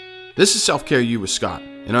This is Self-Care U with Scott,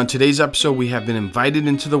 and on today's episode we have been invited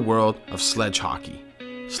into the world of sledge hockey.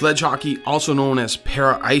 Sledge hockey, also known as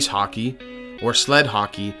para-ice hockey or sled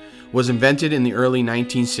hockey, was invented in the early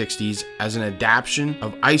 1960s as an adaptation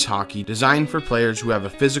of ice hockey designed for players who have a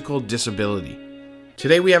physical disability.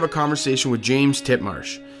 Today we have a conversation with James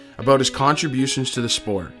Titmarsh about his contributions to the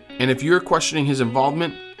sport, and if you're questioning his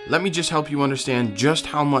involvement, let me just help you understand just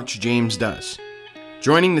how much James does.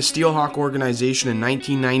 Joining the Steelhawk organization in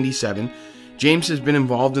 1997, James has been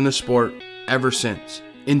involved in the sport ever since.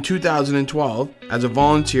 In 2012, as a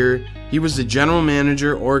volunteer, he was the general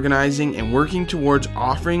manager organizing and working towards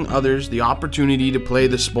offering others the opportunity to play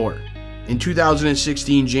the sport. In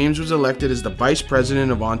 2016, James was elected as the vice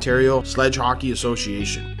president of Ontario Sledge Hockey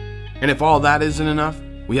Association. And if all that isn't enough,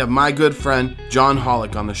 we have my good friend John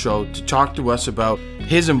Hollick on the show to talk to us about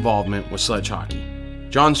his involvement with sledge hockey.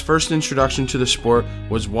 John's first introduction to the sport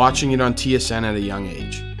was watching it on TSN at a young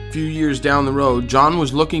age. A few years down the road, John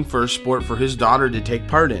was looking for a sport for his daughter to take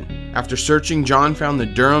part in. After searching, John found the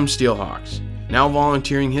Durham Steelhawks. Now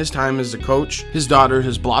volunteering his time as the coach, his daughter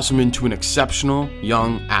has blossomed into an exceptional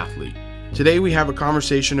young athlete. Today we have a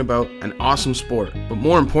conversation about an awesome sport, but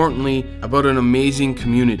more importantly, about an amazing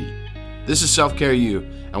community. This is Self-Care U,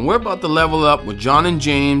 and we're about to level up with John and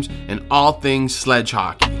James and all things sledge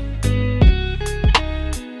hockey.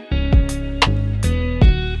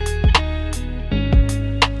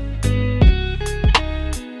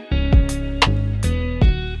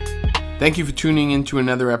 Thank you for tuning in to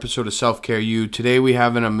another episode of Self-Care U. Today we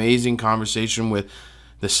have an amazing conversation with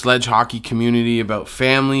the sledge hockey community about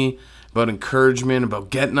family, about encouragement,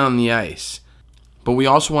 about getting on the ice. But we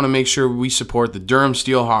also want to make sure we support the Durham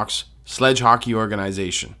Steelhawks Sledge Hockey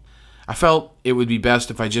Organization. I felt it would be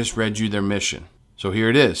best if I just read you their mission. So here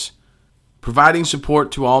it is. Providing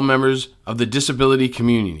support to all members of the disability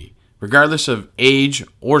community, regardless of age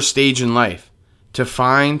or stage in life, to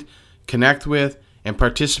find, connect with, and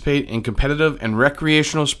participate in competitive and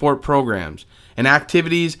recreational sport programs and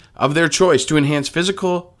activities of their choice to enhance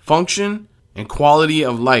physical function and quality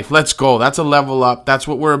of life. Let's go. That's a level up. That's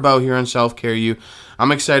what we're about here on Self-Care U.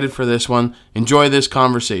 I'm excited for this one. Enjoy this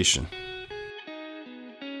conversation.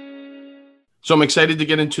 So I'm excited to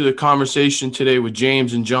get into the conversation today with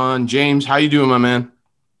James and John. James, how you doing, my man?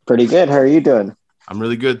 Pretty good. How are you doing? I'm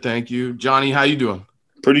really good, thank you. Johnny, how you doing?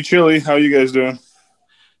 Pretty chilly. How you guys doing?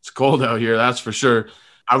 It's cold out here, that's for sure.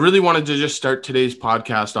 I really wanted to just start today's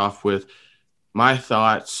podcast off with my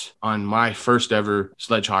thoughts on my first ever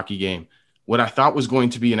sledge hockey game. What I thought was going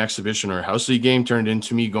to be an exhibition or a house league game turned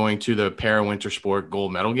into me going to the para-winter sport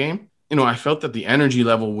gold medal game. You know, I felt that the energy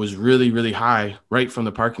level was really, really high right from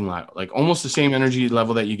the parking lot, like almost the same energy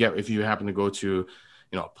level that you get if you happen to go to, you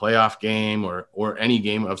know, a playoff game or any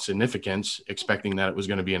game of significance, expecting that it was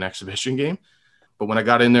going to be an exhibition game. But when I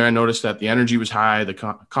got in there, I noticed that the energy was high, the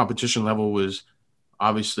competition level was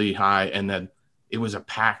obviously high, and that it was a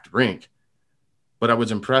packed rink. But I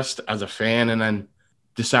was impressed as a fan, and then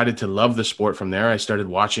decided to love the sport from there. I started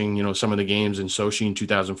watching, you know, some of the games in Sochi in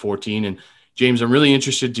 2014. And James, I'm really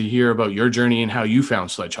interested to hear about your journey and how you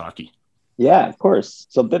found sledge hockey. Yeah, of course.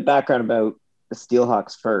 So a bit background about the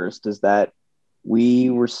Steelhawks first is that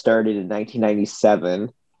we were started in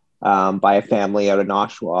 1997 by a family out of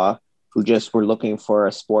Oshawa who just were looking for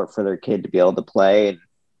a sport for their kid to be able to play and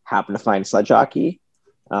happened to find sledge hockey.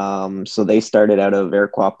 So they started out of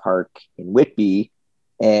Iroquois Park in Whitby,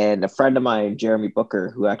 and a friend of mine, Jeremy Booker,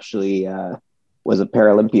 who actually was a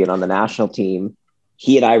Paralympian on the national team,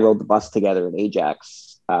 he and I rode the bus together in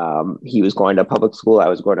Ajax. He was going to public school, I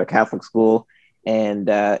was going to Catholic school,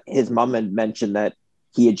 and his mom had mentioned that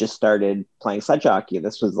he had just started playing sledge hockey.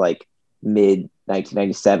 This was like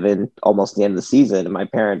mid-1997, almost the end of the season, and my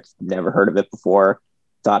parents never heard of it before,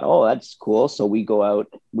 thought, oh, that's cool. So we go out.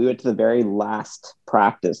 We went to the very last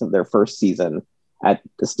practice of their first season at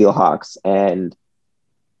the Steelhawks, and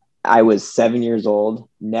I was 7 years old,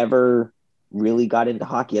 never really got into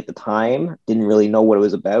hockey at the time, didn't really know what it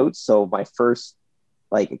was about. So my first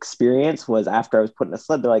experience was after I was put in a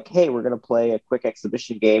sled. They're like, hey, we're going to play a quick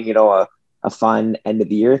exhibition game, you know, a fun end of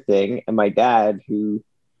the year thing. And my dad, who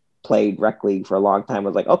played rec league for a long time,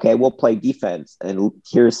 was like, okay, we'll play defense. And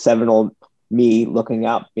here's 7-year-old me looking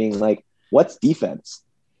up being like, what's defense?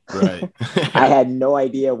 Right. I had no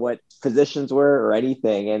idea what positions were or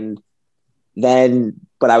anything.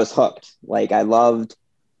 But I was hooked. Like, I loved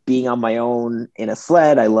being on my own in a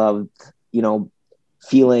sled. I loved, you know,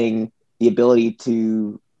 feeling the ability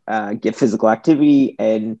to get physical activity.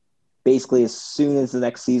 And basically as soon as the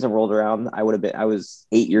next season rolled around, I was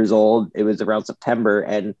 8 years old. It was around September,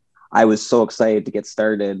 and I was so excited to get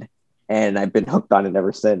started, and I've been hooked on it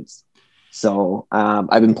ever since. So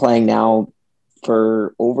I've been playing now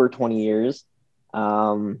for over 20 years.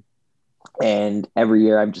 And every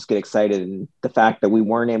year I just get excited. And the fact that we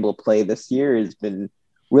weren't able to play this year has been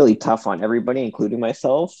really tough on everybody, including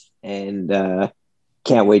myself. And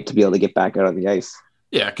can't wait to be able to get back out on the ice.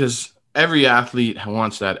 Yeah, because every athlete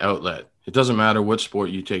wants that outlet. It doesn't matter what sport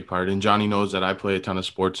you take part in. Johnny knows that I play a ton of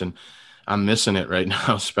sports, and I'm missing it right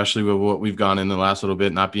now, especially with what we've gone in the last little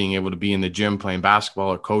bit, not being able to be in the gym playing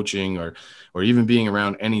basketball or coaching or even being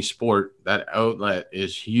around any sport. That outlet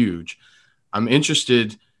is huge. I'm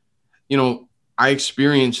interested, I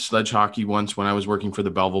experienced sledge hockey once when I was working for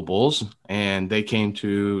the Belleville Bulls, and they came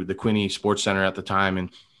to the Quinte Sports Center at the time, and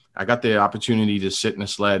I got the opportunity to sit in a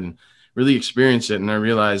sled and really experience it. And I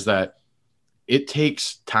realized that it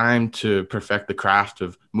takes time to perfect the craft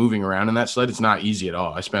of moving around in that sled. It's not easy at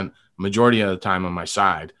all. I spent a majority of the time on my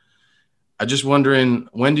side. I just wondering,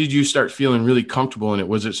 when did you start feeling really comfortable in it?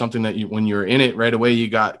 Was it something that when you were in it right away, you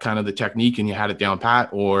got kind of the technique and you had it down pat,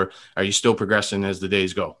 or are you still progressing as the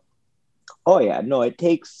days go? Oh yeah, no, it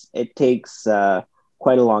takes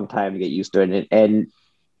quite a long time to get used to it. And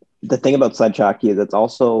the thing about sledge hockey is it's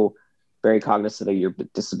also very cognizant of your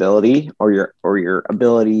disability or your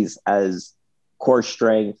abilities as core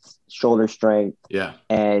strength, shoulder strength, Yeah.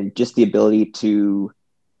 and just the ability to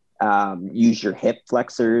use your hip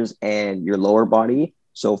flexors and your lower body.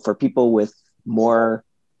 So for people with more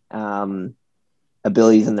um,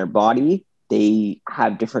 abilities in their body, they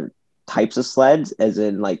have different types of sleds, as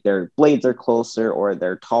in like their blades are closer or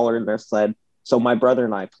they're taller in their sled. So my brother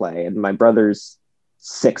and I play, and my brother's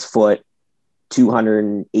 6 foot,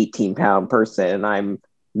 218-pound person, and I'm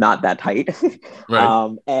not that height.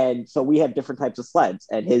 Right. And so we have different types of sleds,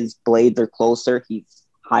 and his blades are closer. He's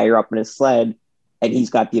higher up in his sled, and he's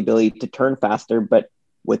got the ability to turn faster. But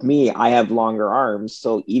with me, I have longer arms.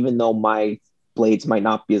 So even though my blades might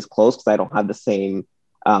not be as close because I don't have the same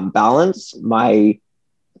balance, my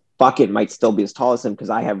bucket might still be as tall as him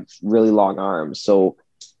because I have really long arms. So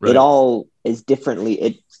it Right. all is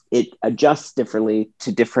differently. It adjusts differently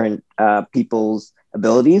to different people's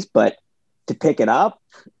abilities, but to pick it up,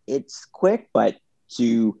 it's quick. But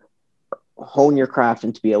to hone your craft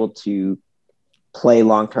and to be able to play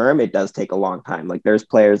long term, it does take a long time. Like there's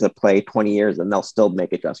players that play 20 years and they'll still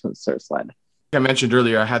make adjustments to their sled. I mentioned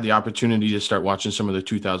earlier, I had the opportunity to start watching some of the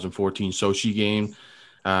 2014 Sochi game,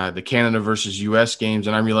 the Canada versus US games,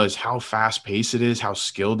 and I realized how fast paced it is, how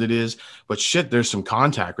skilled it is. But shit, there's some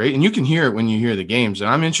contact, right? And you can hear it when you hear the games. And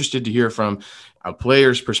I'm interested to hear from a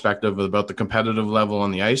player's perspective about the competitive level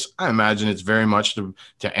on the ice. I imagine it's very much to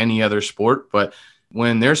any other sport, but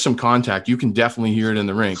when there's some contact, you can definitely hear it in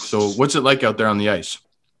the rink. So what's it like out there on the ice?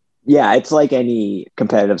 Yeah, it's like any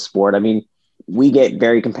competitive sport. I mean, we get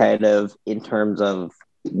very competitive in terms of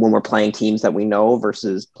when we're playing teams that we know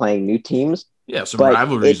versus playing new teams, Yeah, some but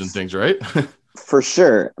rivalries and it's things, right? for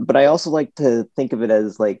sure. But I also like to think of it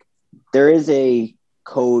as like there is a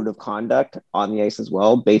code of conduct on the ice as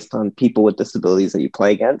well based on people with disabilities that you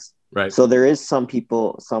play against. Right. So there is some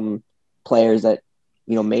players that,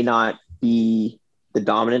 may not be the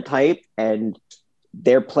dominant type, and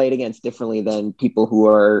they're played against differently than people who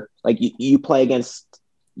are like you play against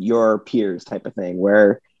your peers type of thing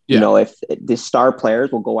where Yeah. if the star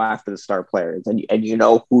players will go after the star players, and you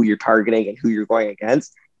know who you're targeting and who you're going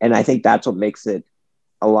against. And I think that's what makes it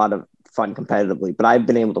a lot of fun competitively. But I've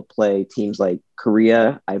been able to play teams like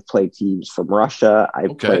Korea. I've played teams from Russia.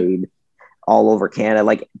 I've Okay. played all over Canada.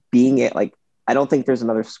 Like being it, like I don't think there's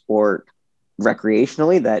another sport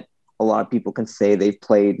recreationally that a lot of people can say they've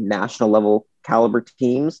played national level caliber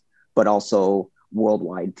teams, but also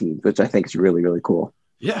worldwide teams, which I think is really, really cool.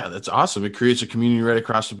 Yeah, that's awesome. It creates a community right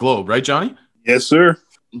across the globe, right, Johnny? Yes, sir.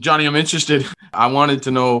 Johnny, I'm interested. I wanted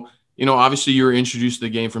to know, obviously you were introduced to the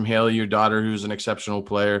game from Haley, your daughter, who's an exceptional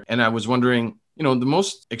player. And I was wondering, the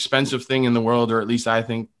most expensive thing in the world, or at least I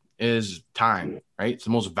think, is time, right? It's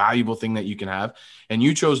the most valuable thing that you can have. And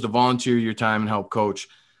you chose to volunteer your time and help coach.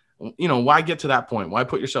 Why get to that point? Why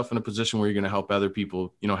put yourself in a position where you're going to help other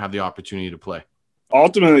people, have the opportunity to play?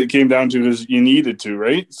 Ultimately, it came down to is you needed to,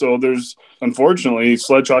 right? So unfortunately,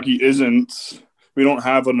 sledge hockey we don't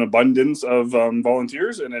have an abundance of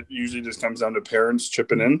volunteers, and it usually just comes down to parents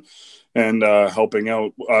chipping in and helping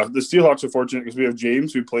out. The Steelhawks are fortunate because we have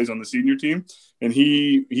James who plays on the senior team, and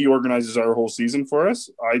he organizes our whole season for us.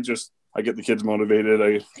 I get the kids motivated.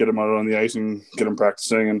 I get them out on the ice and get them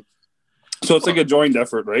practicing, and so it's like a joint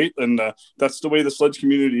effort, right? And that's the way the sledge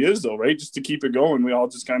community is, though, right? Just to keep it going, we all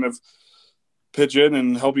just kind of pitch in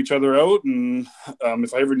and help each other out. And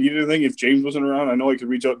if I ever need anything, if James wasn't around, I know I could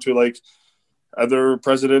reach out to like other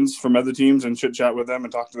presidents from other teams and chit chat with them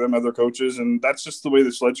and talk to them, other coaches. And that's just the way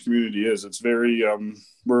the sledge community is. It's very,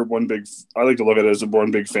 we're one big, I like to look at it as a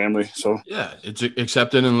one big family. So yeah, it's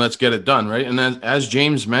accepted and let's get it done. Right. And then as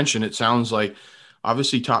James mentioned, it sounds like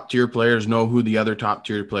obviously top tier players know who the other top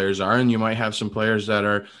tier players are. And you might have some players that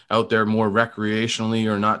are out there more recreationally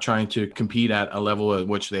or not trying to compete at a level at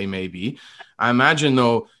which they may be. I imagine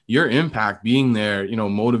though, your impact being there,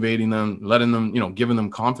 motivating them, letting them, giving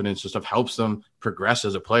them confidence and stuff helps them progress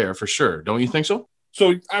as a player for sure. Don't you think so?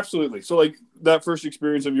 So absolutely. So like that first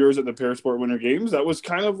experience of yours at the Parasport Winter Games, that was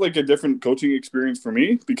kind of like a different coaching experience for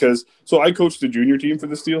me because I coached the junior team for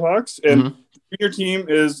the Steelhawks, and the junior team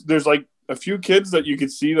there's like a few kids that you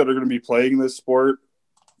could see that are going to be playing this sport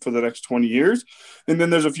for the next 20 years. And then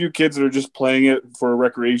there's a few kids that are just playing it for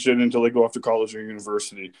recreation until they go off to college or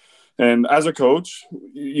university. And as a coach,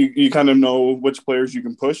 you kind of know which players you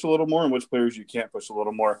can push a little more and which players you can't push a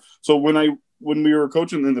little more. So when we were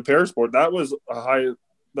coaching in the Parasport,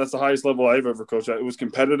 that's the highest level I've ever coached at. It was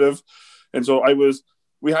competitive. And so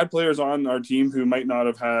we had players on our team who might not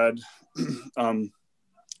have had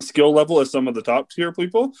skill level as some of the top tier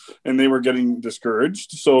people, and they were getting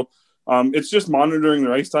discouraged. So it's just monitoring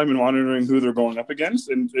their ice time and monitoring who they're going up against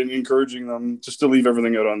and encouraging them just to leave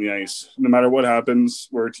everything out on the ice. No matter what happens,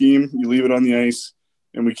 we're a team, you leave it on the ice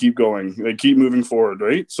and we keep going. They keep moving forward,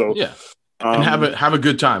 right? So yeah. And have a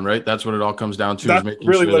good time, right? That's what it all comes down to. That's is making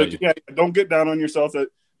really sure don't get down on yourself that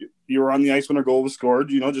you were on the ice when a goal was scored.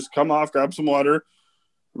 Just come off, grab some water,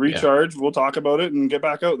 recharge. We'll talk about it and get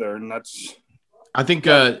back out there. And that's, I think,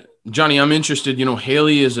 Johnny, I'm interested.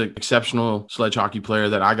 Haley is an exceptional sledge hockey player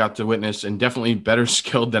that I got to witness and definitely better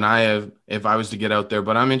skilled than I have if I was to get out there.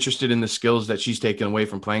 But I'm interested in the skills that she's taken away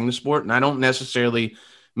from playing the sport. And I don't necessarily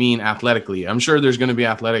mean athletically. I'm sure there's going to be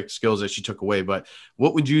athletic skills that she took away. But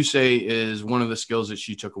what would you say is one of the skills that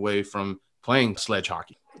she took away from playing sledge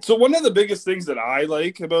hockey? So one of the biggest things that I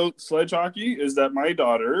like about sledge hockey is that my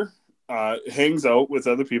daughter hangs out with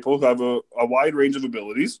other people who have a wide range of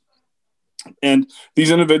abilities. And these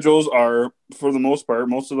individuals are, for the most part,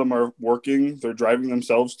 most of them are working. They're driving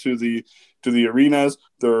themselves to the arenas.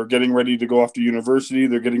 They're getting ready to go off to university.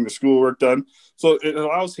 They're getting the schoolwork done. So it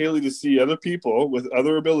allows Haley to see other people with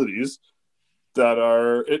other abilities that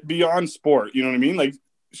are beyond sport. You know what I mean? Like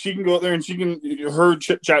she can go out there and her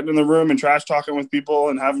chit-chatting in the room and trash talking with people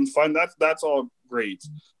and having fun. That's all great.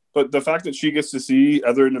 But the fact that she gets to see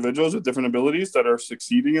other individuals with different abilities that are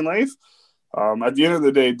succeeding in life, at the end of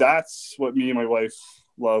the day, that's what me and my wife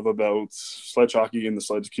love about sledge hockey and the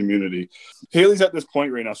sledge community. Haley's at this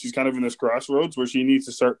point right now. She's kind of in this crossroads where she needs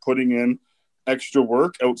to start putting in extra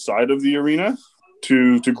work outside of the arena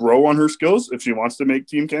to grow on her skills if she wants to make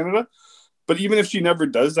Team Canada. But even if she never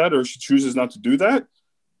does that or she chooses not to do that,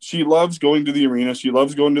 she loves going to the arena. She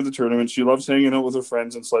loves going to the tournament. She loves hanging out with her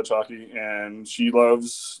friends in sledge hockey, and she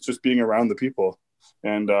loves just being around the people.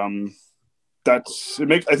 And I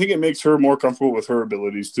think it makes her more comfortable with her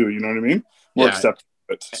abilities too. You know what I mean? More accepting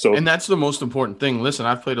of it. So, and that's the most important thing. Listen,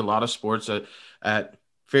 I've played a lot of sports at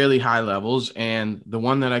fairly high levels, and the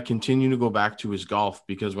one that I continue to go back to is golf,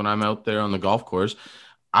 because when I'm out there on the golf course,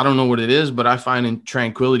 I don't know what it is, but I find in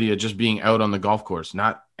tranquility of just being out on the golf course,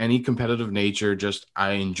 not any competitive nature. Just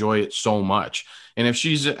I enjoy it so much. And if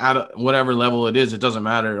she's at whatever level it is, it doesn't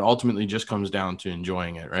matter. It ultimately just comes down to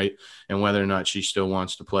enjoying it, right? And whether or not she still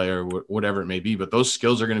wants to play or whatever it may be. But those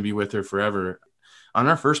skills are going to be with her forever. On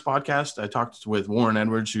our first podcast, I talked with Warren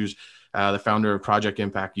Edwards, who's the founder of Project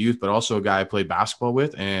Impact Youth, but also a guy I played basketball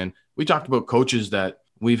with. And we talked about coaches that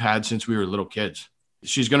we've had since we were little kids.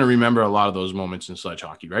 She's going to remember a lot of those moments in sledge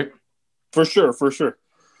hockey, right? For sure.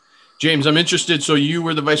 James, I'm interested. So you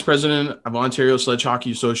were the vice president of Ontario Sledge Hockey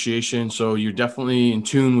Association. So you're definitely in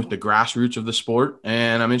tune with the grassroots of the sport.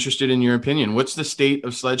 And I'm interested in your opinion. What's the state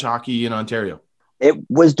of sledge hockey in Ontario? It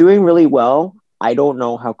was doing really well. I don't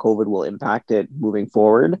know how COVID will impact it moving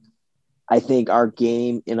forward. I think our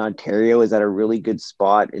game in Ontario is at a really good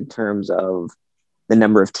spot in terms of the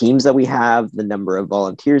number of teams that we have, the number of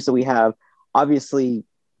volunteers that we have. Obviously,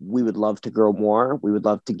 we would love to grow more. We would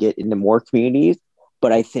love to get into more communities.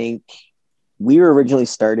 But I think we were originally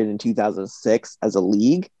started in 2006 as a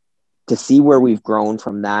league. To see where we've grown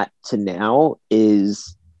from that to now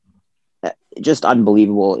is just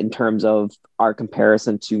unbelievable in terms of our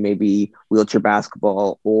comparison to maybe wheelchair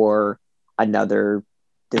basketball or another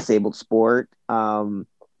disabled sport.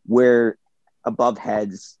 We're above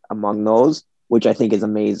heads among those, which I think is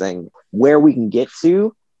amazing. Where we can get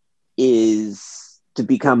to is to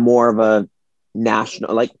become more of a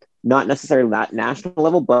national, like not necessarily that national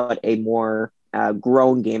level, but a more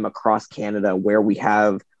grown game across Canada, where we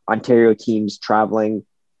have Ontario teams traveling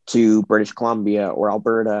to British Columbia or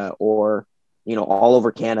Alberta or, all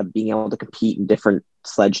over Canada, being able to compete in different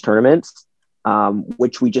sledge tournaments,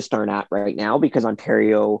 which we just aren't at right now because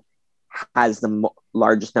Ontario has the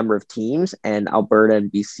largest number of teams, and Alberta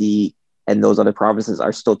and BC and those other provinces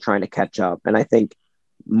are still trying to catch up. And I think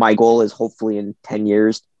my goal is hopefully in 10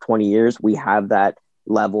 years, 20 years, we have that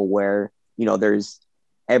level where, there's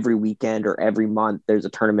every weekend or every month, there's a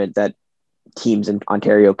tournament that teams in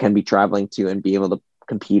Ontario can be traveling to and be able to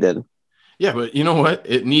compete in. Yeah, but you know what?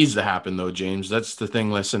 It needs to happen though, James. That's the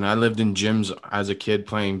thing. Listen, I lived in gyms as a kid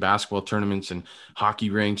playing basketball tournaments and hockey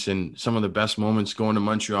rinks, and some of the best moments going to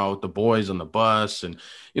Montreal with the boys on the bus, and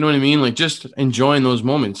you know what I mean? Like just enjoying those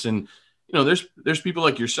moments. And there's people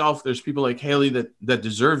like yourself, there's people like Haley that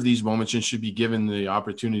deserve these moments and should be given the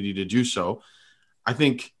opportunity to do so. I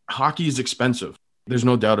think hockey is expensive. There's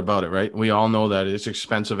no doubt about it, right? We all know that it's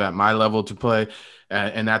expensive at my level to play,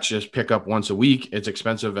 and that's just pick up once a week. It's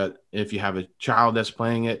expensive if you have a child that's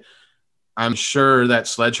playing it. I'm sure that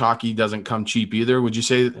sledge hockey doesn't come cheap either. Would you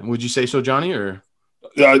say so, Johnny? Or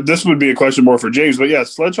this would be a question more for James, but yeah,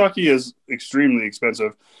 sledge hockey is extremely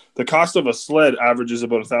expensive. The cost of a sled averages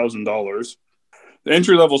about $1,000. The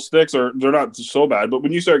entry-level sticks they're not so bad, but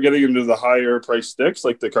when you start getting into the higher price sticks,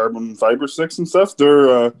 like the carbon fiber sticks and stuff,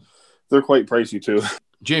 they're quite pricey too.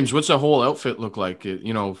 James, what's a whole outfit look like?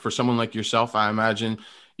 For someone like yourself, I imagine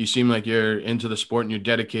you seem like you're into the sport and you're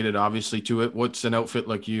dedicated, obviously, to it. What's an outfit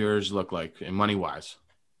like yours look like, and money-wise?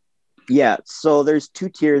 Yeah, so there's two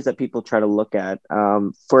tiers that people try to look at.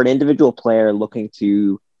 For an individual player looking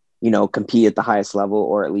to, compete at the highest level,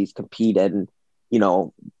 or at least compete in,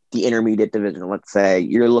 the intermediate division, let's say,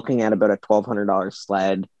 you're looking at about a $1,200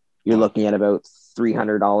 sled. You're looking at about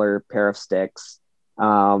 $300 pair of sticks.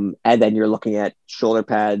 And then you're looking at shoulder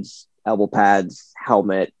pads, elbow pads,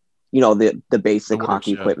 helmet, the basic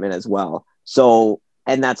hockey equipment as well. So,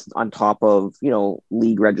 and that's on top of,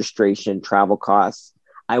 league registration, travel costs.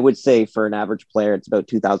 I would say for an average player, it's about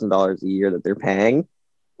 $2,000 a year that they're paying,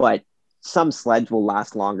 but some sleds will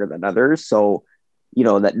last longer than others. So,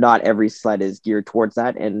 that not every sled is geared towards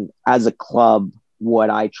that. And as a club, what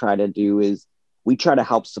I try to do is we try to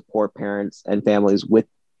help support parents and families with,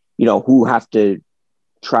 who have to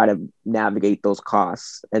try to navigate those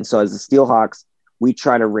costs. And so as the Steelhawks, we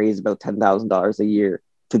try to raise about $10,000 a year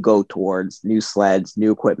to go towards new sleds,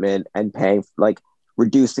 new equipment, and paying,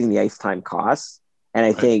 reducing the ice time costs. And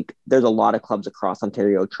I think there's a lot of clubs across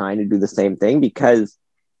Ontario trying to do the same thing because,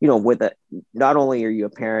 not only are you a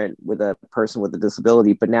parent with a person with a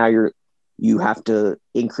disability, but now you have to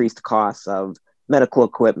increase the costs of medical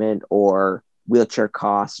equipment or wheelchair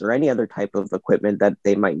costs or any other type of equipment that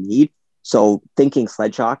they might need. So thinking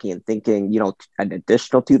sledge hockey and thinking, an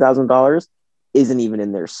additional $2,000 isn't even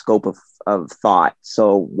in their scope of thought.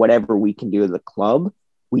 So whatever we can do as a club,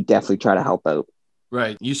 we definitely try to help out.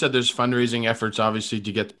 Right. You said there's fundraising efforts, obviously,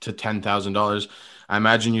 to get to $10,000. I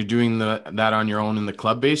imagine you're doing that on your own in the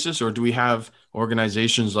club basis, or do we have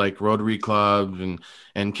organizations like Rotary Club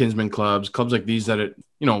and Kinsman clubs like these that,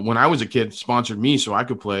 when I was a kid, sponsored me so I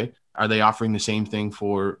could play? Are they offering the same thing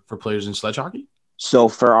for players in sledge hockey? So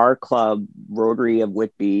for our club, Rotary of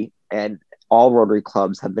Whitby and all Rotary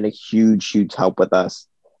clubs have been a huge, huge help with us.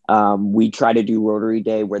 We try to do Rotary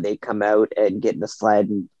Day where they come out and get in the sled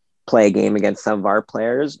and play a game against some of our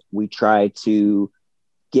players. We try to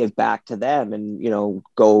give back to them and,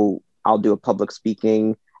 I'll do a public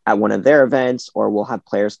speaking at one of their events, or we'll have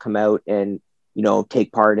players come out and,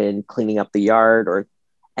 take part in cleaning up the yard or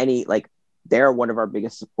they're one of our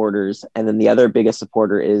biggest supporters. And then the other biggest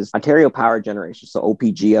supporter is Ontario Power Generation. So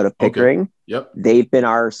OPG out of Pickering. Okay. Yep. They've been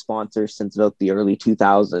our sponsor since about the early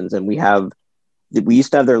 2000s. And we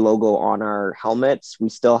used to have their logo on our helmets. We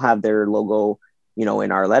still have their logo,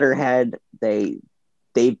 in our letterhead. They've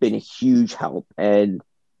been a huge help. And,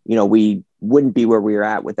 we wouldn't be where we are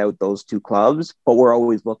at without those two clubs, but we're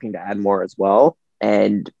always looking to add more as well.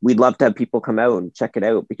 And we'd love to have people come out and check it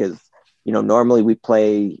out because, normally we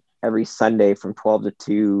play every Sunday from 12 to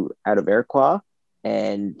 2 out of Iroquois.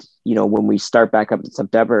 And, when we start back up in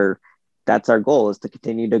September, that's our goal, is to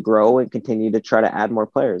continue to grow and continue to try to add more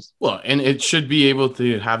players. Well, and it should be able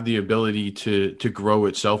to have the ability to grow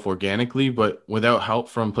itself organically, but without help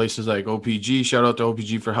from places like OPG. Shout out to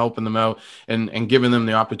OPG for helping them out and giving them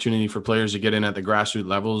the opportunity for players to get in at the grassroots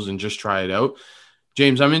levels and just try it out.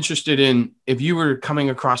 James, I'm interested in, if you were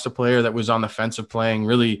coming across a player that was on the fence of playing,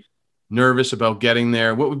 really nervous about getting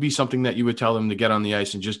there, what would be something that you would tell them to get on the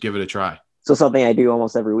ice and just give it a try? So something I do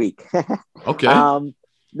almost every week. Okay.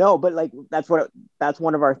 No, but that's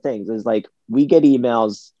one of our things is we get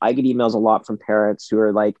emails. I get emails a lot from parents who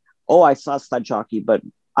are like, oh, I saw sledge hockey, but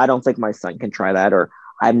I don't think my son can try that. Or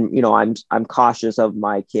I'm cautious of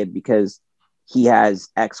my kid because he has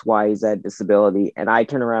XYZ disability. And I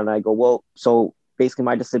turn around and I go, well, so basically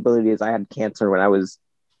my disability is I had cancer when I was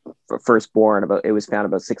first born. It was found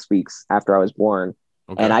about 6 weeks after I was born.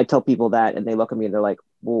 Okay. And I tell people that, and they look at me and they're like,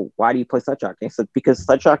 well, why do you play sledge hockey? I said, because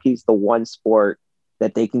sledge hockey is the one sport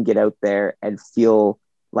that they can get out there and feel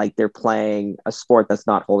like they're playing a sport that's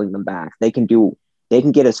not holding them back. They can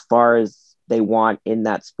get as far as they want in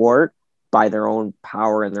that sport by their own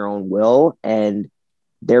power and their own will. And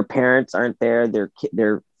their parents aren't there.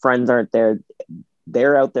 Their friends aren't there.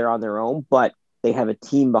 They're out there on their own, but they have a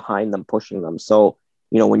team behind them pushing them. So,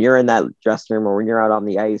 when you're in that dressing room or when you're out on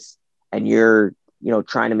the ice and you're,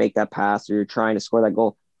 trying to make that pass or you're trying to score that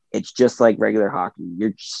goal, it's just like regular hockey.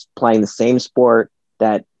 You're just playing the same sport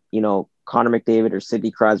that, Connor McDavid or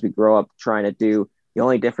Sidney Crosby grow up trying to do. The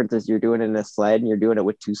only difference is you're doing it in a sled and you're doing it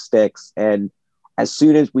with 2 sticks. And as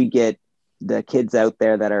soon as we get the kids out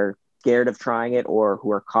there that are scared of trying it or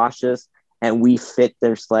who are cautious, and we fit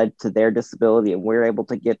their sled to their disability and we're able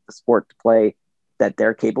to get the sport to play that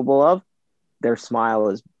they're capable of, their smile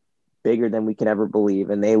is bigger than we can ever believe.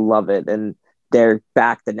 And they love it. And they're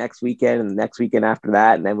back the next weekend and the next weekend after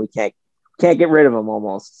that. And then we can't get rid of them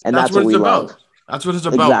almost. And that's what we love. That's what it's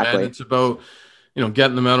about, exactly. Man. It's about,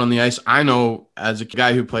 getting them out on the ice. I know as a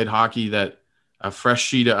guy who played hockey that a fresh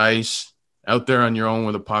sheet of ice out there on your own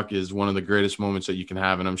with a puck is one of the greatest moments that you can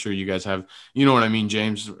have. And I'm sure you guys have, you know what I mean,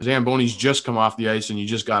 James. Zamboni's just come off the ice and you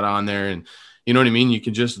just got on there and you know what I mean? You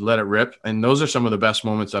can just let it rip. And those are some of the best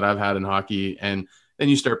moments that I've had in hockey. And then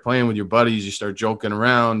you start playing with your buddies, you start joking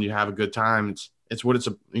around, you have a good time. It's what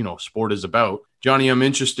sport is about. Johnny, I'm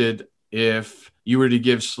interested, if you were to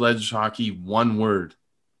give sledge hockey one word,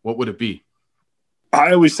 what would it be?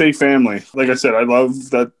 I always say family. Like I said, I love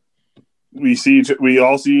that we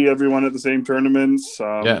all see everyone at the same tournaments.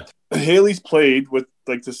 Haley's played with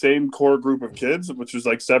like the same core group of kids, which is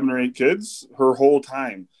like 7 or 8 kids her whole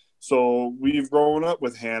time. So we've grown up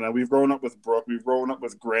with Hannah, we've grown up with Brooke, we've grown up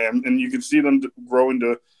with Graham, and you can see them grow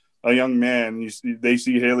into a young man. They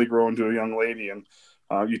see Haley grow into a young lady, and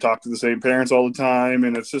you talk to the same parents all the time,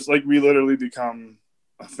 and it's just like we literally become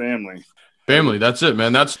a family. Family, that's it,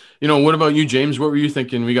 man. That's, what about you, James? What were you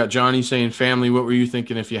thinking? We got Johnny saying family. What were you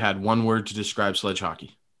thinking if you had one word to describe sledge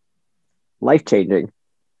hockey? Life-changing.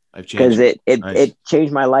 Because it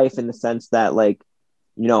changed my life in the sense that, like,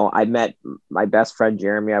 I met my best friend,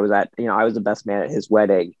 Jeremy. I was the best man at his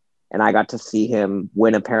wedding, and I got to see him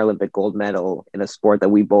win a Paralympic gold medal in a sport that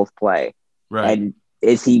we both play. Right. And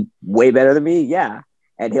is he way better than me? Yeah.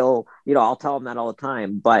 And he'll, I'll tell him that all the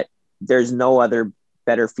time, but there's no other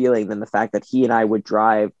better feeling than the fact that he and I would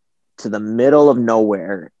drive to the middle of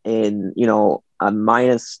nowhere in, a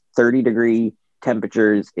minus 30-degree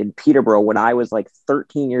temperatures in Peterborough when I was like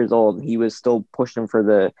 13 years old, and he was still pushing for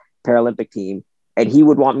the Paralympic team. And he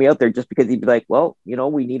would want me out there just because he'd be like, well,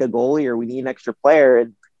 we need a goalie or we need an extra player.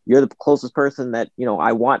 And you're the closest person that,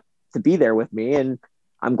 I want to be there with me. And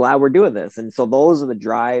I'm glad we're doing this. And so those are the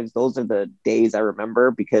drives. Those are the days I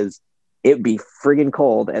remember, because it'd be friggin'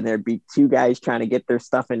 cold and there'd be 2 guys trying to get their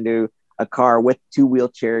stuff into a car with 2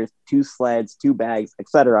 wheelchairs, 2 sleds, 2 bags,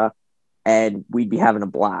 etc. And we'd be having a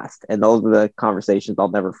blast. And those are the conversations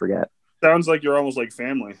I'll never forget. Sounds like you're almost like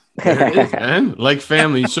family. It is, man. Like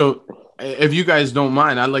family. So if you guys don't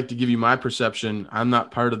mind, I'd like to give you my perception. I'm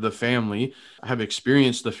not part of the family. I have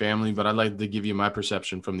experienced the family, but I'd like to give you my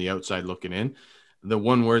perception from the outside looking in. The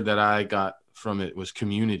one word that I got from it was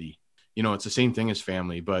community. It's the same thing as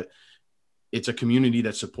family, but it's a community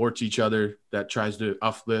that supports each other, that tries to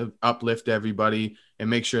uplift everybody and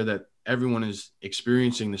make sure that everyone is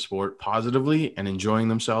experiencing the sport positively and enjoying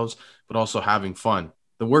themselves, but also having fun.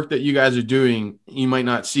 The work that you guys are doing, you might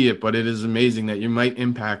not see it, but it is amazing that you might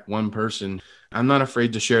impact one person. I'm not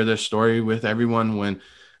afraid to share this story with everyone. When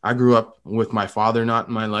I grew up with my father not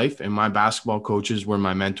in my life, and my basketball coaches were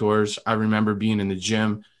my mentors. I remember being in the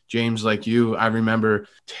gym, James, like you, I remember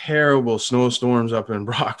terrible snowstorms up in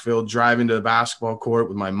Brockville, driving to the basketball court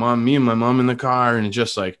with me and my mom in the car. And it's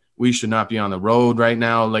just like, we should not be on the road right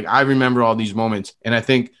now. Like, I remember all these moments. And I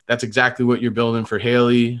think that's exactly what you're building for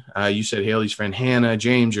Haley. You said Haley's friend, Hannah,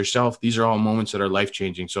 James, yourself. These are all moments that are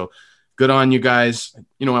life-changing. So good on you guys.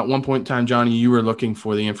 At one point in time, Johnny, you were looking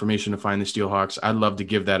for the information to find the Steelhawks. I'd love to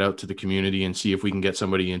give that out to the community and see if we can get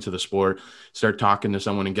somebody into the sport, start talking to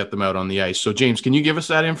someone and get them out on the ice. So James, can you give us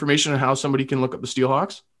that information on how somebody can look up the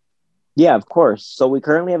Steelhawks? Yeah, of course. So we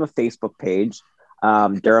currently have a Facebook page,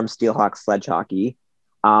 Durham Steelhawks Sledge Hockey.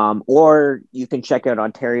 Or you can check out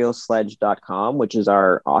OntarioSledge.com, which is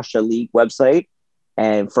our OSHA League website.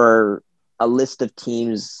 And for a list of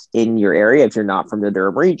teams in your area, if you're not from the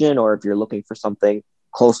Durham region, or if you're looking for something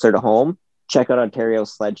closer to home, check out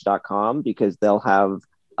OntarioSledge.com because they'll have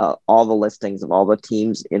all the listings of all the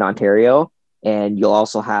teams in Ontario. And you'll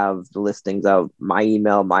also have the listings of my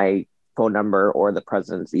email, my phone number, or the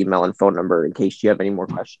president's email and phone number in case you have any more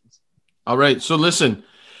questions. All right. So listen,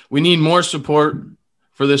 we need more support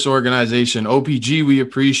for this organization. OPG, we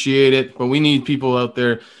appreciate it, but we need people out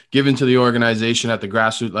there giving to the organization at the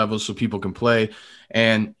grassroots level so people can play.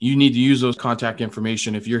 And you need to use those contact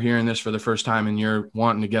information. If you're hearing this for the first time and you're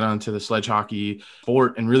wanting to get onto the sledge hockey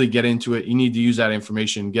sport and really get into it, you need to use that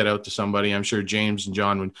information and get out to somebody. I'm sure James and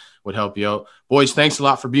John would help you out. Boys, thanks a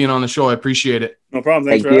lot for being on the show. I appreciate it. No problem.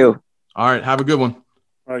 Thank you. All right. Have a good one.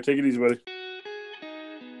 All right. Take it easy, buddy.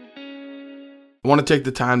 I want to take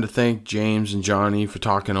the time to thank James and Johnny for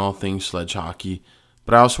talking all things sledge hockey,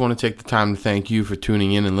 but I also want to take the time to thank you for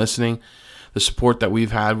tuning in and listening. The support that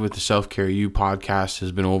we've had with the Self-Care U podcast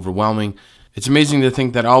has been overwhelming. It's amazing to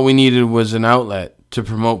think that all we needed was an outlet to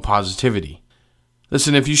promote positivity.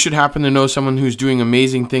 Listen, if you should happen to know someone who's doing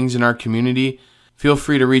amazing things in our community, feel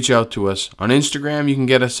free to reach out to us. On Instagram, you can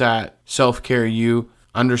get us at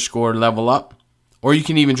selfcareu_levelup, or you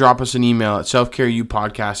can even drop us an email at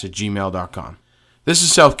selfcareupodcast@gmail.com. This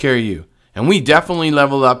is Self-Care U, and we definitely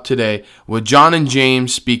leveled up today with John and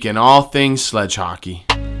James speaking all things sledge hockey.